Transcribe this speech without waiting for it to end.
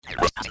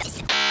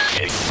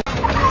Place.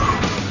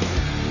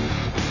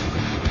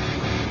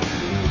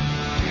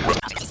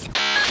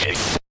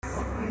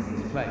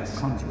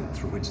 Conduit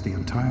through which the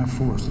entire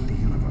force of the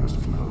universe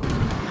flows. I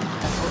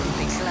thought you'd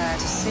be glad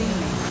to see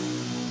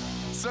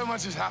me. So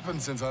much has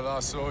happened since I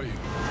last saw you.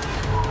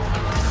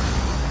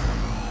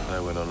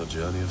 I went on a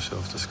journey of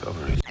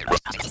self-discovery.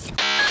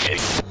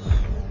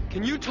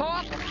 Can you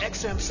talk?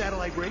 XM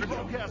satellite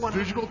radio.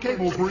 Visual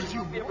cable brings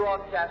you.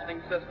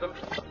 Broadcasting system.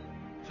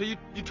 So you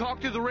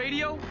talk through the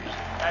radio?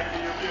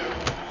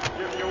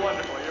 You're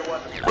wonderful. You're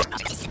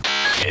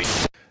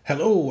wonderful.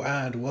 Hello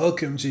and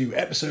welcome to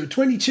episode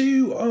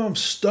 22 of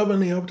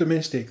Stubbornly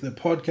Optimistic, the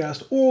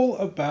podcast all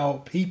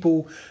about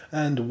people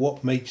and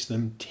what makes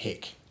them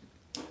tick.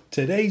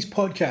 Today's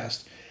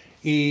podcast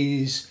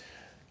is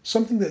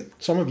something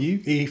that some of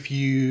you, if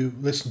you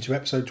listen to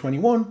episode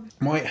 21,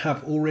 might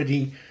have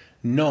already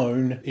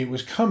known it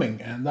was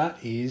coming, and that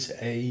is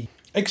a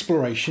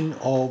exploration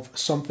of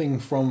something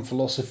from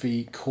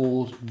philosophy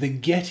called the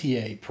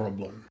Gettier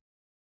problem.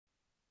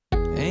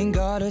 Ain't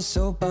got a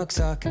soapbox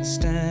I can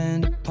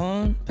stand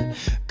upon, but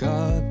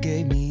God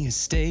gave me a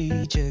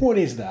stage. What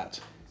is that?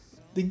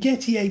 The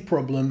Gettier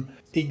problem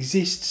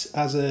exists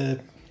as a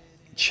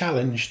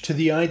challenge to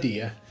the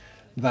idea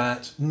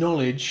that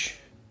knowledge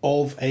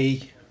of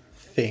a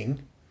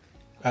thing,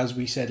 as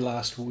we said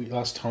last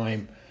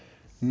time,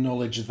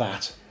 knowledge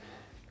that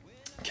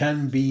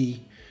can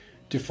be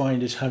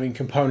defined as having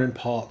component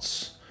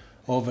parts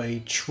of a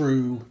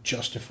true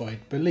justified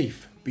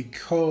belief,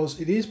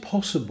 because it is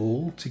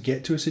possible to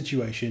get to a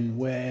situation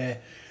where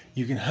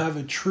you can have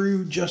a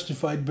true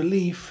justified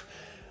belief,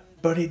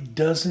 but it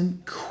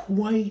doesn't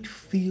quite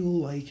feel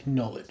like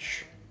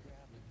knowledge.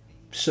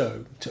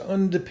 So, to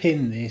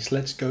underpin this,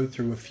 let's go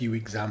through a few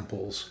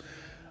examples,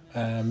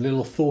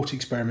 little thought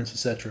experiments,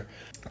 etc.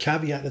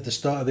 Caveat at the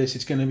start of this,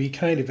 it's going to be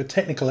kind of a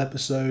technical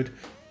episode.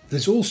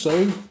 There's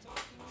also,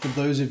 for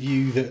those of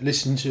you that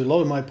listen to a lot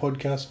of my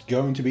podcasts,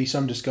 going to be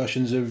some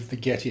discussions of the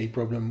Gettier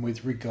problem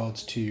with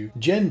regards to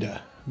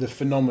gender, the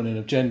phenomenon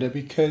of gender,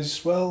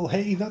 because, well,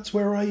 hey, that's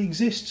where I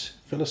exist,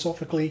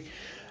 philosophically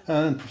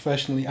and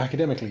professionally,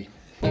 academically.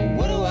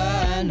 What do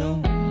I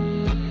know?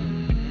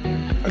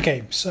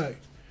 Okay, so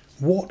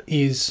what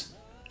is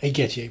a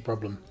Gettier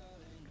problem?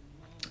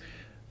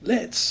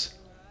 Let's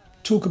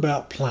talk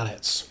about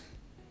planets.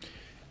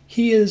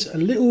 Here's a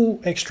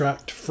little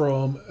extract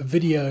from a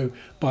video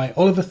by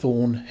Oliver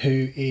Thorne,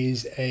 who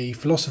is a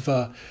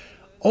philosopher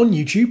on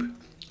YouTube,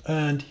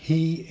 and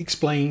he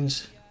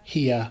explains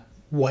here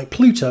why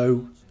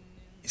Pluto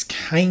is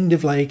kind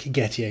of like a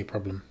Gettier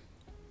problem.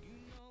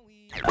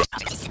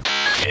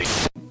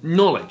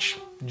 Knowledge.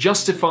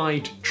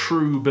 Justified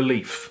true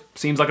belief.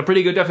 Seems like a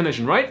pretty good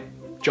definition, right?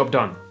 Job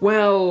done.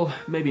 Well,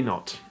 maybe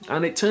not.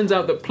 And it turns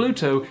out that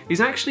Pluto is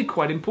actually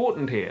quite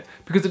important here,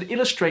 because it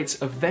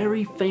illustrates a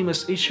very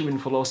famous issue in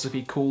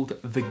philosophy called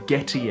the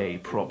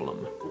Gettier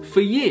problem.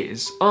 For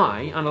years,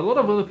 I, and a lot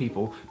of other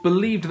people,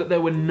 believed that there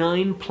were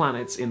 9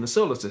 planets in the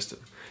solar system.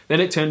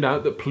 Then it turned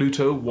out that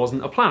Pluto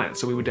wasn't a planet,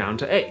 so we were down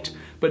to 8.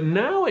 But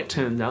now it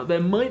turns out there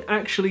might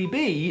actually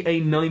be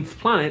a 9th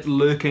planet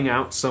lurking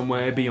out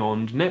somewhere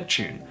beyond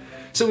Neptune.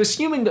 So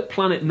assuming that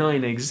planet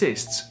 9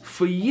 exists,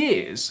 for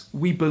years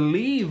we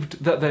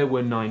believed that there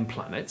were 9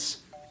 planets.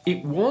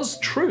 It was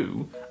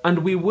true, and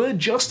we were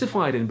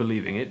justified in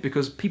believing it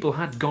because people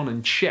had gone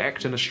and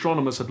checked and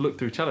astronomers had looked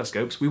through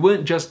telescopes. We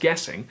weren't just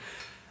guessing.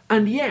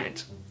 And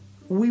yet,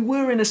 we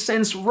were in a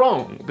sense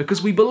wrong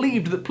because we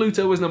believed that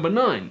Pluto was number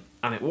 9,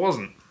 and it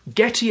wasn't.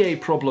 Gettier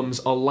problems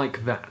are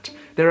like that.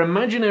 They're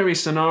imaginary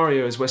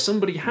scenarios where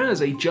somebody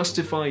has a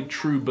justified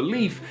true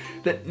belief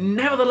that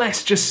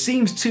nevertheless just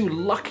seems too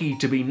lucky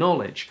to be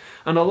knowledge.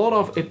 And a lot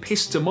of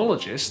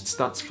epistemologists,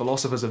 that's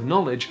philosophers of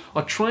knowledge,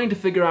 are trying to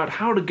figure out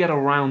how to get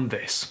around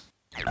this.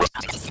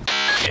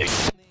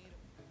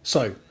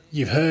 So,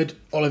 you've heard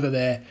Oliver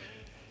there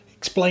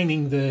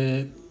explaining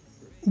the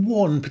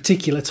one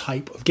particular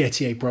type of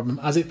Gettier problem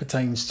as it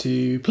pertains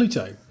to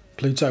Pluto.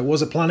 Pluto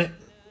was a planet,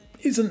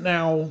 isn't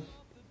now,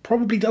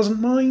 probably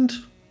doesn't mind,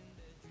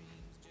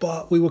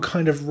 but we were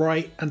kind of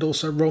right and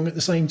also wrong at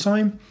the same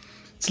time.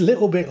 It's a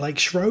little bit like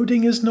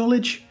Schrodinger's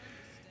knowledge.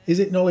 Is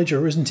it knowledge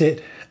or isn't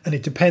it? And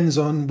it depends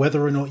on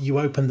whether or not you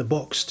open the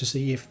box to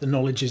see if the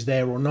knowledge is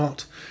there or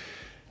not.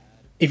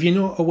 If you're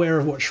not aware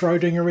of what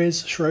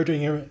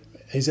Schrodinger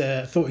is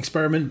a thought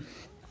experiment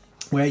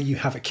where you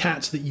have a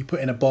cat that you put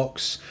in a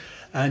box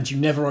and you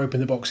never open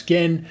the box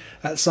again.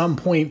 At some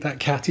point that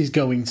cat is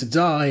going to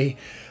die,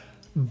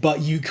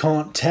 but you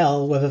can't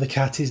tell whether the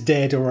cat is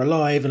dead or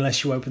alive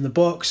unless you open the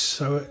box.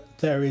 So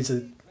there is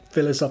a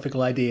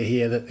philosophical idea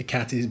here that the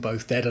cat is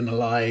both dead and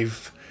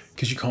alive,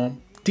 because you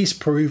can't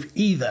disprove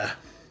either.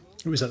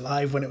 It was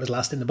alive when it was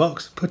last in the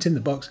box, put in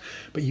the box,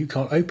 but you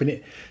can't open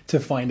it to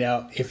find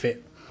out if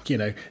it,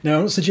 Now,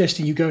 I'm not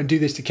suggesting you go and do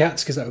this to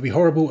cats, because that would be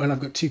horrible, and I've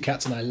got 2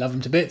 cats and I love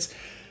them to bits.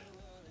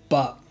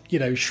 But,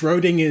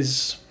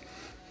 Schrodinger's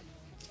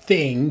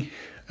thing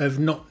of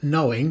not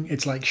knowing,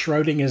 it's like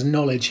Schrodinger's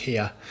knowledge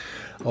here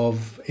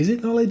of, is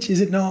it knowledge, is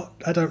it not,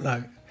 I don't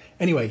know.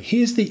 Anyway,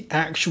 here's the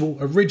actual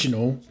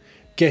original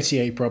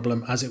Gettier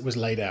problem as it was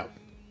laid out.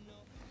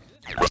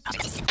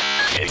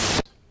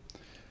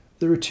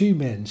 There are two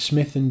men,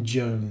 Smith and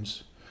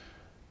Jones.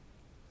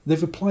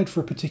 They've applied for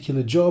a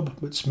particular job,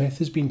 but Smith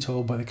has been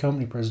told by the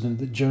company president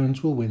that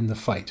Jones will win the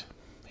fight.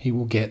 He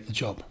will get the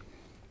job.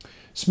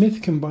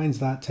 Smith combines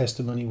that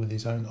testimony with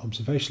his own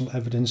observational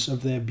evidence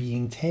of there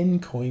being 10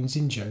 coins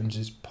in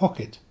Jones's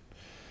pocket.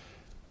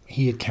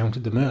 He had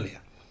counted them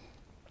earlier.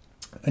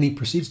 And he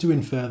proceeds to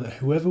infer that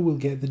whoever will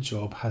get the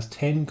job has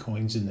 10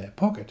 coins in their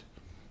pocket.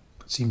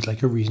 Seems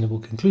like a reasonable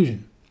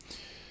conclusion.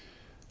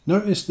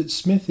 Notice that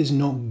Smith is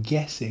not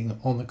guessing.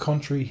 On the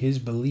contrary, his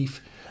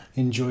belief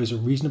enjoys a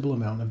reasonable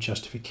amount of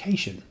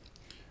justification.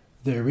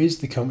 There is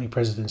the company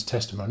president's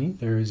testimony,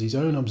 there is his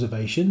own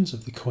observations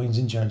of the coins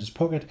in Jones's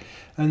pocket,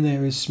 and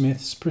there is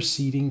Smith's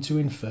proceeding to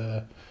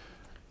infer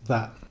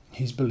that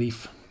his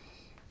belief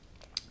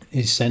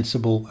is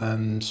sensible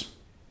and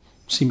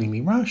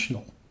seemingly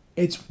rational.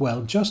 It's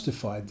well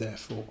justified,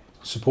 therefore,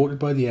 supported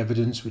by the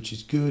evidence, which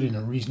is good in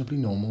a reasonably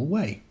normal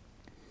way.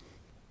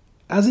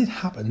 As it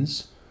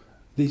happens,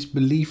 this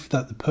belief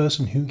that the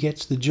person who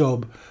gets the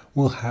job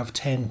will have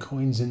 10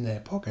 coins in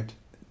their pocket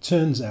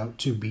turns out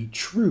to be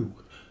true,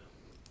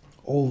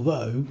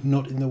 although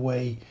not in the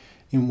way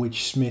in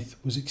which Smith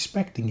was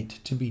expecting it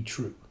to be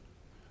true.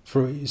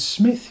 For it is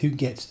Smith who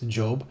gets the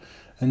job,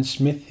 and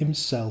Smith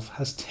himself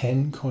has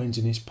 10 coins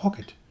in his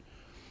pocket.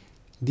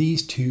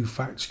 These two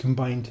facts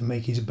combine to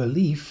make his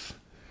belief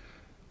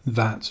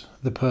that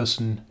the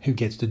person who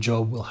gets the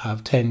job will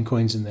have 10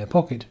 coins in their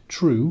pocket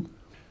true,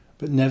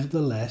 but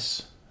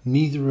nevertheless,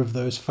 neither of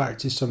those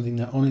facts is something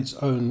that on its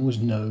own was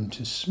known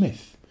to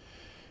Smith.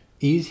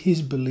 Is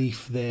his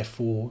belief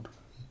therefore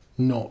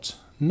not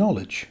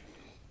knowledge?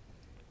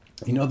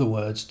 In other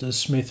words, does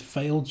Smith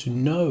fail to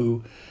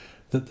know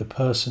that the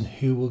person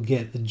who will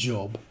get the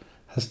job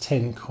has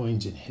 10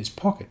 coins in his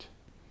pocket?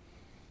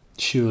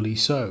 Surely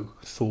so,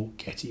 thought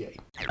Gettier.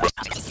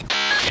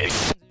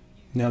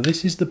 Now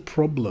this is the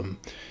problem,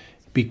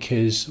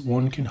 because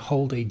one can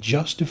hold a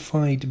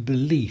justified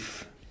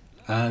belief,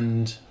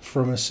 and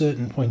from a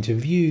certain point of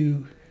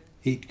view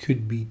it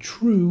could be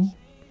true,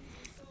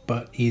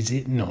 but is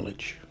it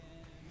knowledge?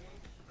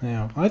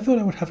 Now, I thought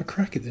I would have a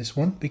crack at this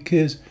one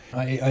because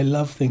I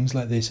love things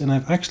like this, and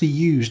I've actually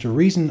used a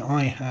reason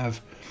I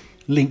have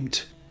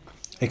linked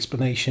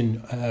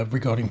explanation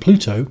regarding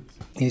Pluto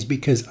is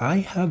because I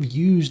have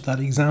used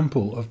that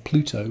example of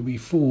Pluto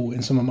before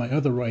in some of my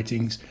other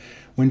writings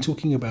when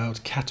talking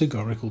about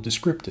categorical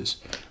descriptors.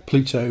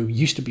 Pluto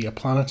used to be a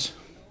planet.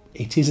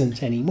 It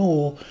isn't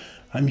anymore.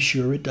 I'm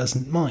sure it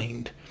doesn't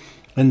mind.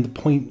 And the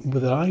point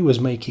that I was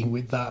making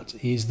with that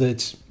is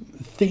that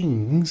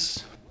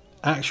things,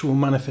 actual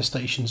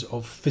manifestations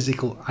of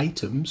physical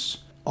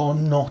items, are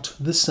not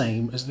the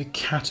same as the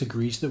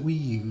categories that we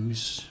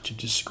use to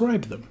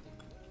describe them.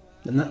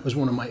 And that was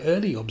one of my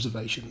early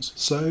observations.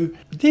 So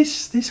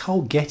this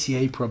whole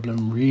Gettier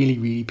problem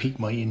really piqued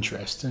my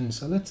interest, and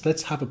so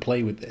let's have a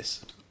play with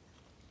this.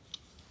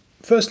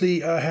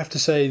 Firstly, I have to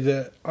say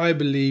that I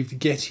believe the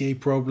Gettier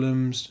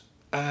problems,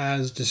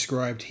 as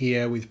described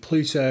here with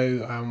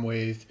Pluto and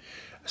with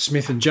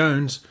Smith and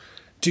Jones,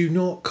 do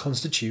not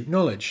constitute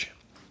knowledge.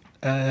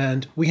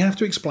 And we have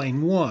to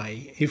explain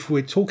why. If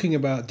we're talking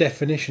about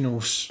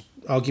definitional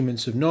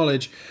arguments of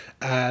knowledge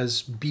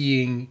as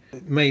being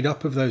made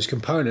up of those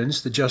components,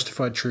 the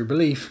justified true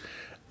belief,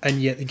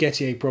 and yet the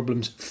Gettier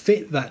problems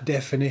fit that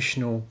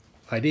definitional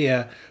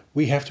idea,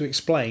 we have to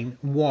explain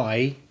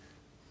why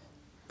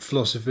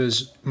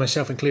philosophers,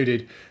 myself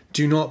included,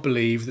 do not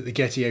believe that the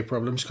Gettier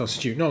problems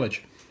constitute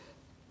knowledge.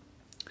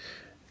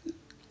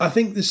 I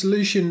think the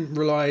solution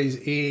relies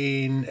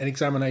in an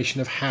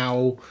examination of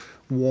how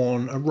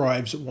one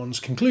arrives at one's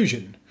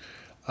conclusion.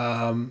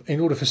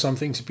 In order for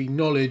something to be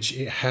knowledge,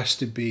 it has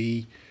to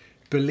be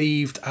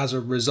believed as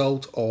a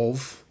result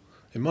of,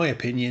 in my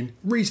opinion,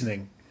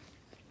 reasoning.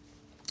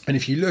 And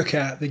if you look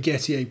at the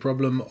Gettier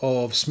problem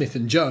of Smith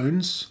and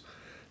Jones,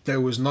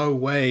 there was no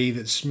way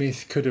that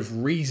Smith could have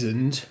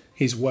reasoned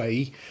his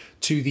way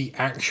to the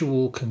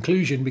actual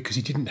conclusion because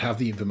he didn't have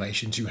the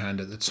information to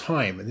hand at the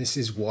time. And this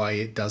is why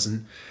it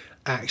doesn't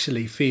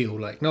actually feel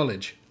like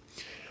knowledge.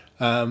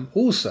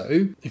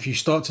 Also, if you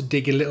start to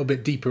dig a little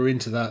bit deeper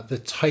into that, the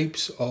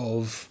types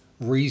of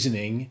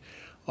reasoning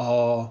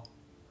are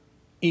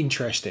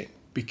interesting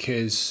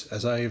because,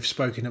 as I have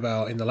spoken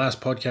about in the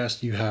last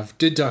podcast, you have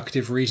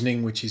deductive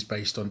reasoning, which is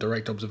based on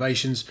direct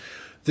observations.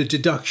 The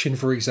deduction,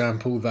 for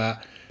example,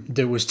 that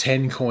there was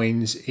 10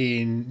 coins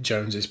in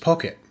Jones's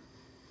pocket.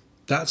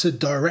 That's a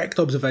direct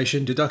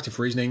observation, deductive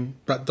reasoning.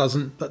 That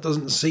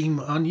doesn't seem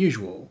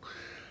unusual.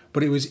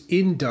 But it was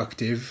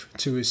inductive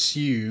to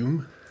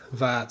assume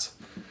that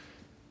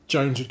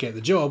Jones would get the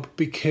job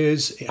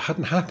because it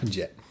hadn't happened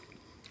yet.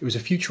 It was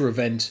a future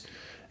event.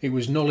 It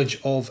was knowledge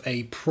of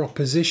a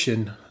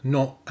proposition,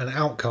 not an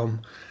outcome,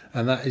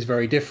 and that is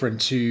very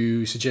different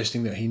to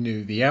suggesting that he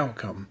knew the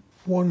outcome.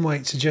 One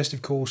might suggest,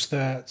 of course,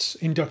 that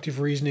inductive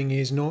reasoning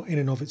is not in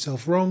and of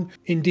itself wrong.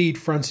 Indeed,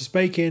 Francis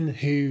Bacon,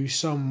 who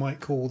some might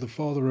call the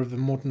father of the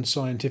modern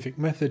scientific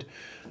method,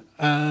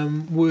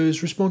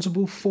 was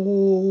responsible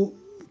for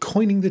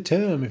coining the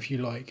term, if you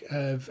like,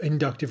 of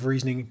inductive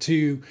reasoning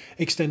to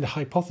extend a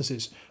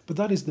hypothesis. But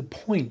that is the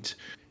point.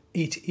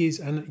 It is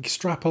an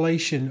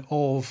extrapolation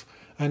of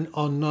an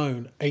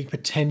unknown, a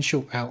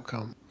potential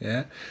outcome.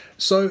 Yeah.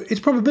 So it's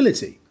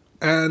probability.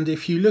 And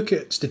if you look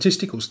at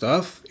statistical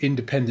stuff,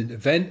 independent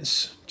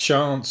events,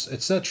 chance,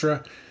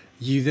 etc.,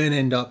 you then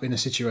end up in a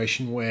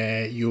situation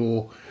where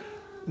your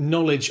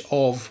knowledge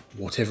of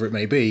whatever it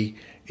may be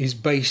is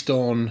based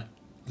on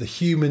the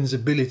human's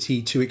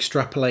ability to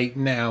extrapolate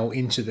now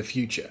into the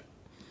future.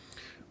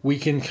 We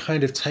can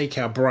kind of take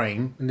our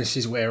brain, and this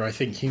is where I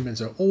think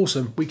humans are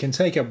awesome, we can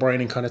take our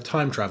brain and kind of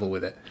time travel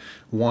with it.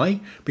 Why?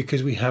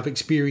 Because we have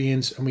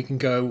experience and we can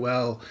go,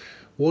 well,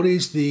 what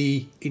is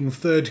the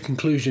inferred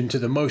conclusion to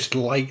the most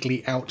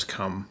likely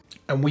outcome?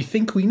 And we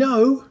think we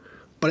know,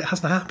 but it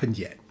hasn't happened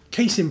yet.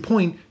 Case in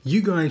point,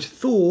 you guys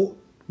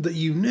thought that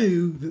you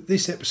knew that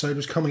this episode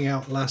was coming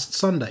out last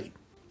Sunday.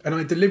 And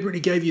I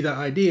deliberately gave you that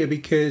idea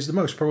because the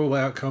most probable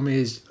outcome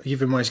is,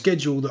 given my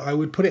schedule, that I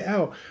would put it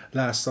out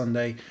last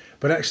Sunday.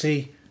 But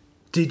actually,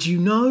 did you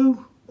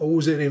know? Or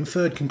was it an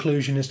inferred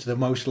conclusion as to the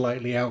most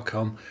likely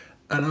outcome?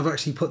 And I've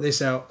actually put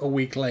this out a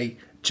week late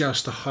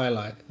just to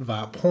highlight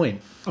that point.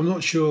 I'm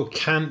not sure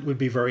Kant would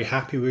be very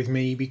happy with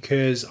me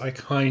because I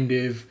kind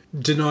of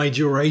denied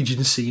your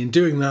agency in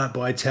doing that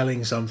by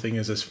telling something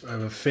as a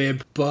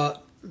fib,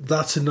 but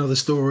that's another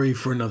story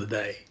for another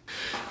day.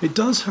 It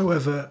does,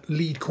 however,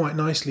 lead quite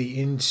nicely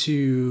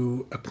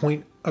into a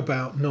point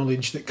about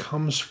knowledge that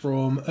comes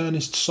from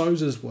Ernest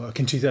Sosa's work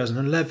in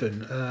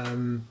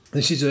 2011.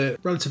 This is a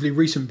relatively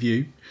recent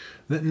view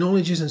that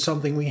knowledge isn't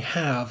something we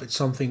have, it's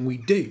something we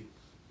do.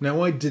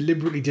 Now, I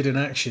deliberately did an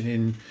action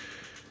in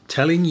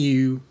telling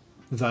you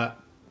that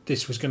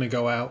this was going to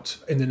go out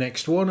in the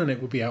next one and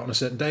it would be out on a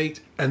certain date,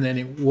 and then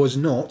it was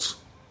not,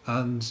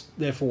 and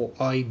therefore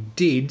I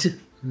did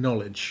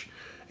knowledge.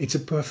 It's a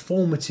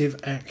performative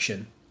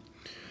action.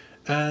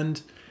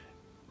 And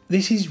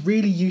this is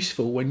really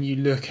useful when you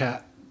look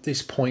at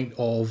this point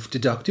of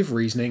deductive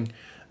reasoning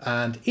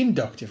and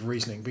inductive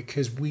reasoning,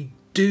 because we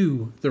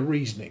do the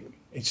reasoning.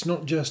 It's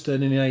not just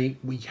an innate,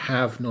 we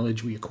have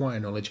knowledge, we acquire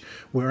knowledge.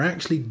 We're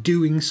actually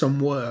doing some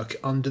work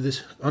under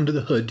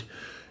the hood,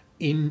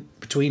 in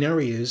between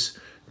our ears,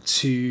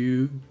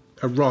 to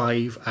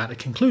arrive at a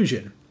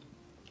conclusion.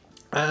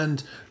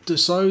 And de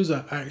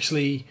Sosa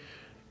actually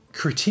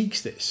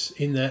critiques this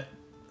in that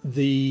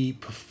the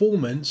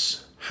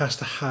performance has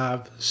to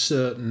have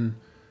certain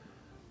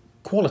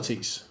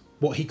qualities,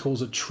 what he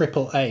calls a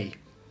AAA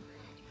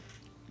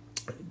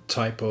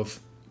type of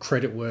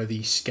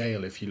creditworthy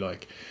scale, if you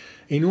like.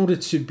 In order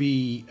to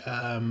be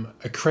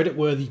a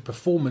creditworthy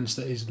performance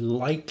that is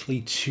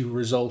likely to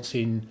result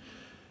in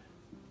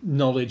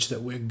knowledge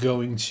that we're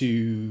going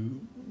to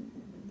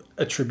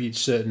attribute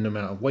certain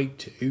amount of weight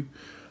to,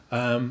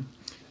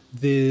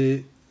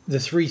 the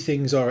three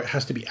things are: it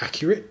has to be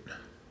accurate,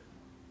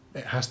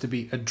 it has to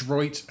be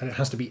adroit, and it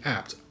has to be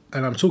apt.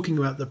 And I'm talking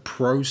about the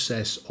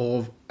process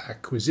of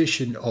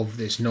acquisition of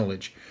this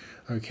knowledge.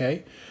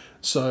 Okay,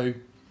 so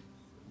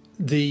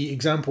the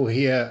example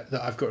here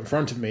that I've got in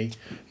front of me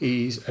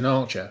is an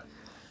archer.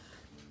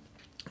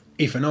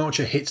 If an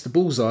archer hits the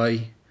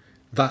bullseye,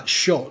 that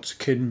shot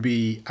can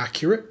be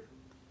accurate.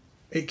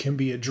 It can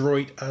be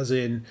adroit, as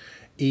in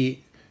it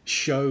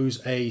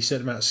shows a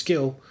certain amount of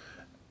skill.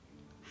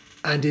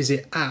 And is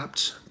it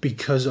apt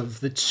because of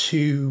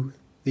the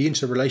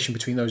interrelation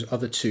between those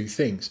other two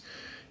things?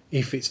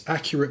 If it's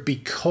accurate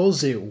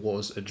because it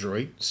was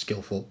adroit,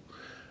 skillful,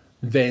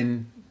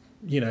 then,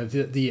 you know,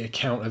 the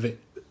account of it,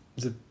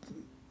 the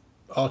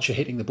archer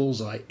hitting the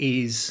bullseye,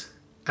 is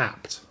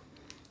apt.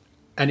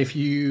 And if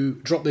you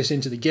drop this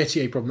into the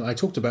Gettier problem that I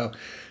talked about,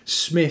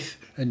 Smith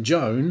and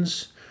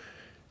Jones,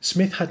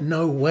 Smith had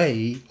no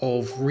way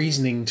of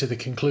reasoning to the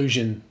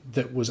conclusion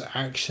that was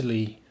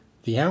actually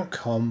the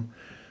outcome,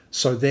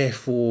 so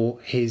therefore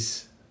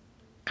his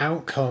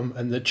outcome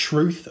and the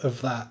truth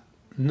of that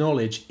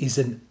knowledge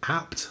isn't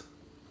apt.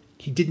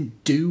 He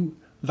didn't do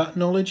that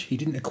knowledge. He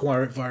didn't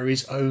acquire it via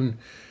his own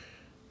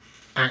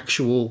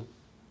actual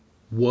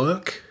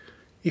work,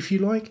 if you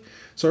like.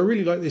 So I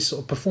really like this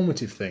sort of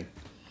performative thing.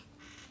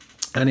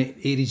 And it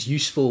is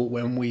useful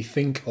when we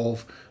think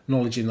of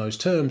knowledge in those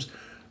terms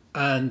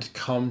and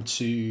come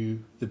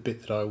to the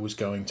bit that I was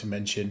going to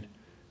mention,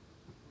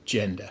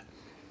 gender.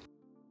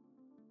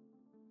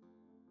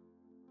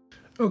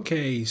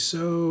 Okay,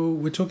 so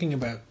we're talking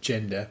about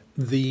gender,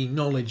 the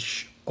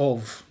knowledge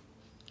of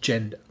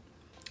gender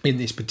in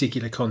this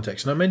particular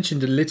context. And I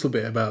mentioned a little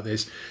bit about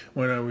this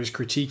when I was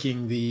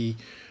critiquing the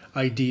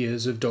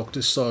ideas of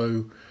Dr.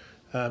 So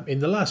in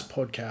the last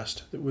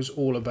podcast that was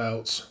all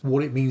about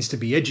what it means to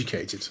be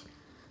educated.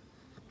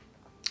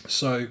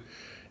 So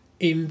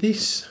in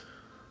this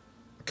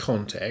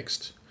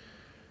context,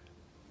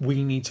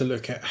 we need to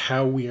look at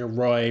how we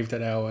arrived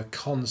at our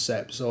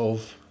concepts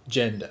of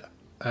gender.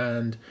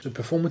 And the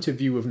performative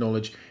view of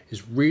knowledge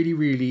is really,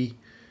 really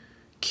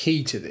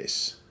key to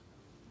this.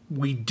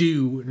 We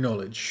do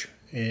knowledge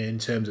in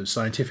terms of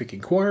scientific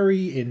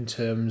inquiry, in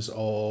terms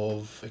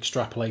of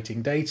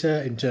extrapolating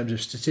data, in terms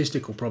of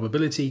statistical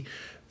probability.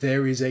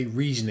 There is a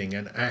reasoning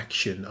and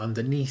action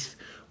underneath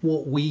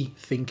what we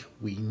think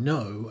we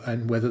know,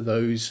 and whether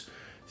those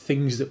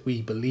things that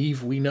we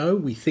believe we know,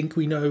 we think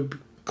we know,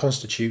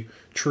 constitute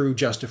true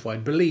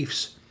justified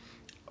beliefs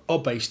are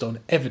based on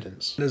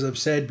evidence. As I've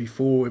said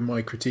before in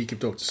my critique of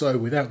Dr. So,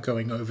 without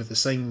going over the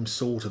same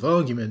sort of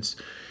arguments,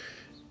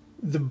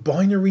 the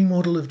binary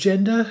model of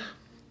gender,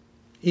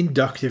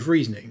 inductive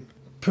reasoning.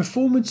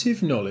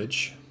 Performative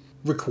knowledge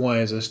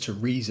requires us to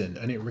reason,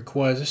 and it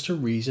requires us to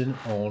reason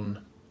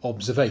on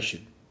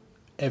observation,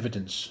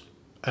 evidence,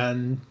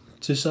 and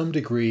to some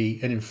degree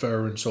an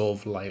inference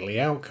of likely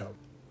outcome.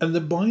 And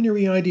the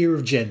binary idea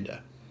of gender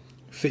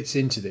fits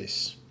into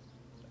this,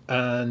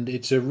 and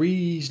it's a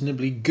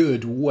reasonably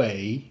good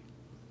way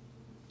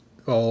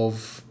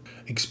of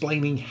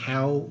explaining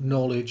how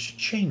knowledge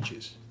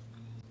changes.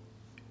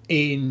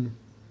 In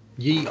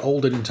ye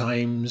olden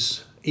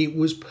times, it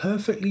was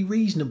perfectly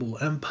reasonable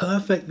and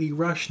perfectly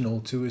rational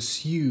to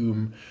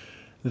assume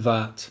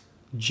that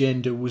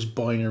gender was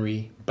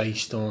binary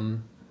based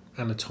on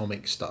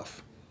anatomic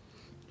stuff.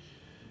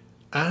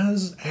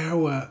 As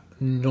our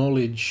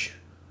knowledge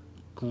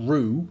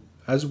grew,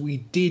 as we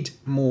did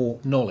more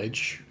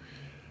knowledge,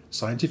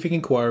 scientific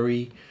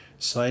inquiry,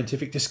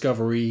 scientific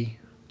discovery,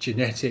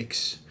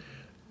 genetics,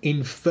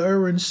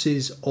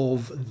 inferences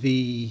of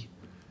the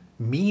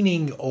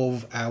meaning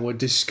of our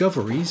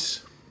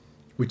discoveries,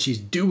 which is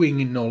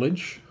doing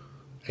knowledge,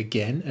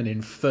 again, an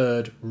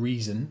inferred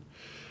reason.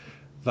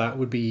 That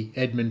would be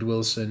Edmund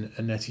Wilson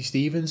and Nettie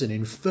Stevens, and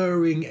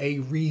inferring a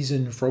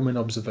reason from an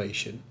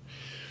observation.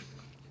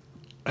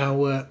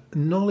 Our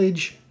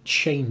knowledge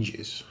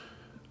changes,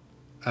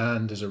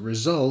 and as a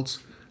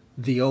result,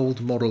 the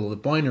old model, the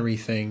binary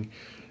thing,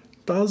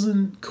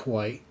 doesn't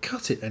quite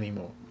cut it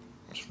anymore.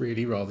 It's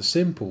really rather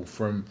simple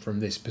from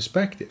this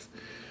perspective.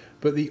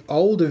 But the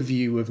older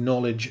view of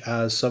knowledge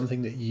as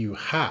something that you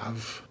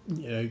have,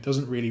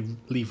 doesn't really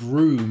leave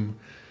room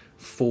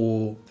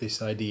for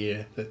this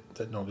idea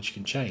that knowledge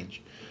can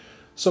change.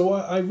 So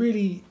I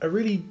really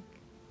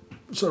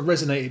sort of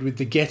resonated with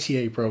the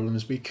Gettier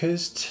problems,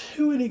 because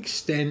to an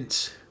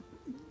extent,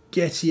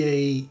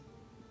 Gettier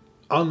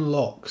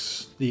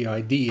unlocks the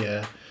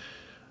idea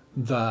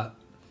that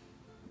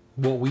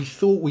what we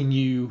thought we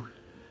knew,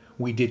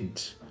 we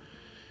didn't.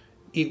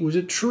 It was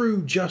a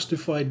true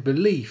justified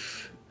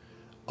belief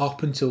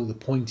up until the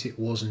point it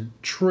wasn't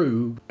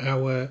true.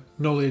 Our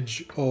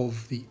knowledge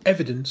of the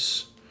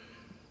evidence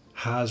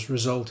has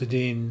resulted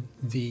in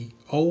the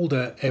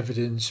older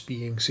evidence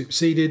being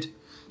superseded,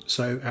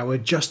 so our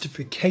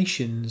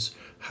justifications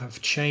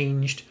have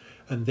changed,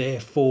 and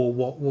therefore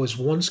what was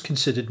once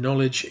considered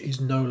knowledge is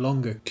no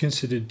longer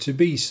considered to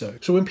be so.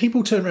 So when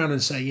people turn around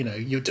and say,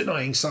 you're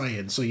denying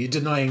science, or you're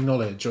denying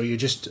knowledge, or you're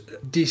just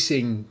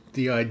dissing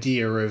the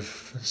idea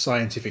of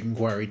scientific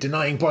inquiry,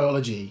 denying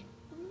biology,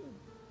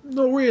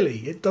 not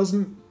really. It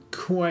doesn't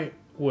quite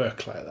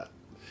work like that.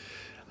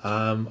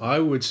 I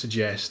would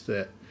suggest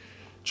that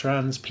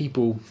trans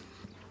people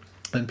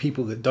and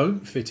people that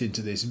don't fit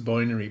into this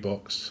binary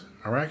box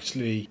are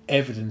actually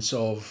evidence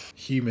of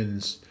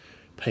humans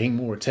paying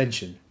more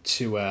attention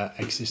to our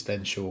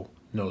existential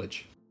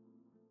knowledge.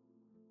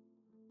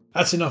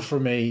 That's enough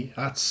from me.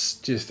 That's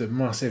just a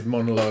massive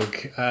monologue.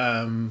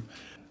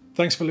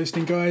 Thanks for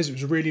listening, guys. It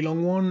was a really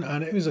long one,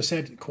 and as I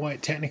said,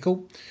 quite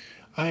technical.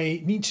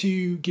 I need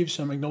to give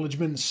some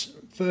acknowledgements.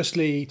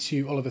 Firstly,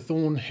 to Oliver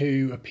Thorne,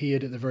 who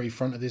appeared at the very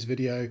front of this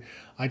video.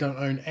 I don't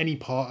own any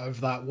part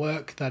of that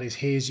work. That is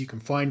his. You can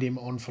find him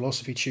on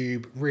Philosophy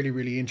Tube. Really,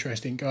 really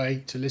interesting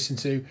guy to listen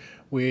to,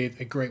 with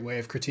a great way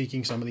of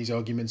critiquing some of these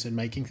arguments and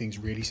making things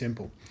really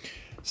simple.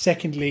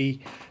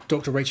 Secondly,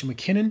 Dr. Rachel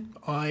McKinnon.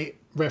 I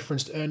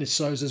referenced Ernest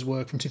Sosa's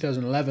work from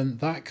 2011.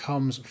 That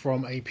comes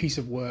from a piece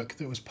of work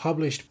that was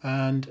published,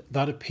 and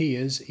that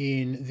appears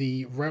in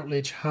the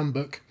Routledge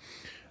Handbook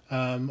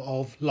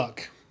of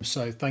Luck.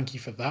 So thank you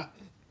for that.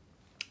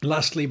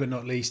 Lastly but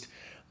not least,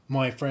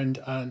 my friend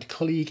and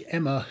colleague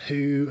Emma,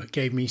 who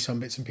gave me some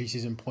bits and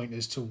pieces and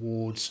pointers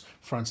towards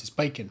Francis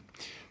Bacon.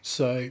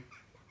 So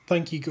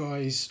thank you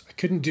guys. I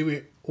couldn't do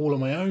it all on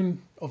my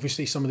own.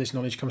 Obviously some of this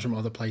knowledge comes from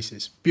other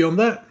places. Beyond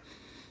that,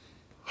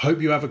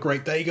 hope you have a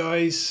great day,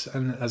 guys.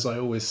 And as I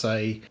always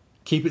say,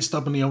 keep it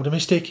stubbornly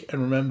optimistic.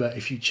 And remember,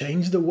 if you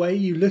change the way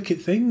you look at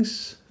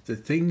things, the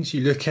things you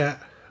look at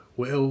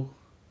will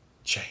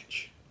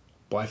change.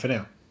 Bye for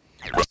now.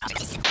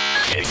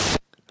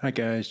 Hi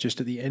guys, just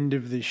at the end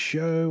of this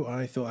show,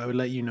 I thought I would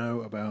let you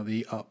know about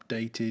the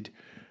updated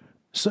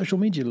social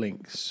media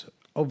links.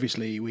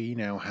 Obviously, we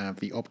now have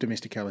the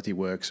Optimisticality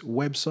Works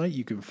website.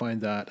 You can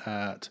find that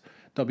at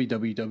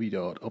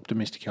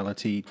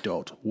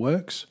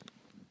www.optimisticality.works.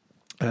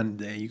 And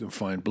there you can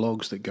find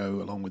blogs that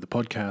go along with the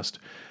podcast.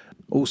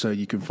 Also,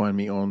 you can find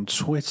me on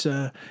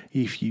Twitter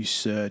if you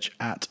search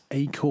at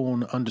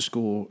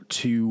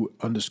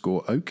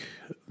acorn_2_oak.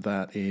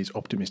 That is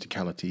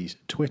Optimisticality's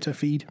Twitter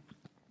feed.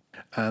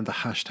 And the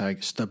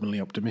hashtag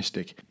Stubbornly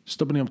Optimistic.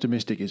 Stubbornly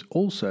Optimistic is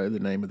also the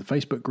name of the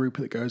Facebook group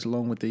that goes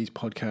along with these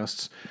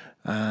podcasts.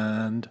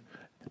 And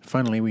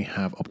finally, we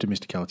have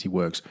Optimisticality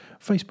Works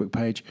Facebook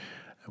page,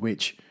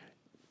 which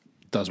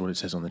does what it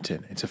says on the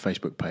tin. It's a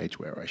Facebook page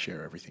where I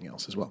share everything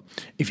else as well.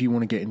 If you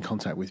want to get in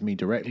contact with me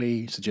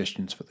directly,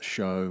 suggestions for the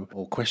show,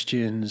 or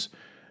questions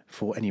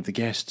for any of the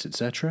guests,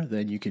 etc.,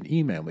 then you can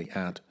email me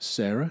at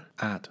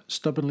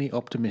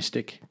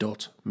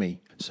sarah@stubbornlyoptimistic.me.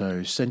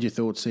 So send your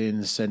thoughts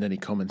in, send any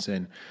comments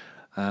in,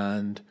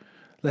 and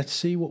let's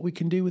see what we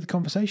can do with the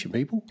conversation,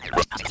 people.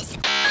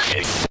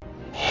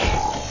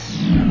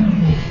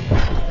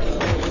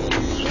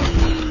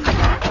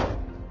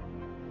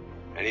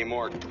 Any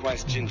more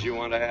questions you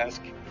want to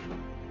ask?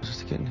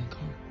 Just to get in the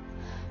car.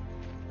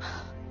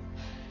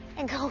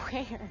 And go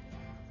where?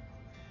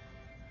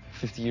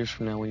 50 years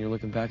from now, when you're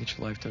looking back at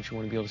your life, don't you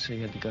want to be able to say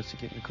you had the guts to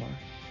get in the car?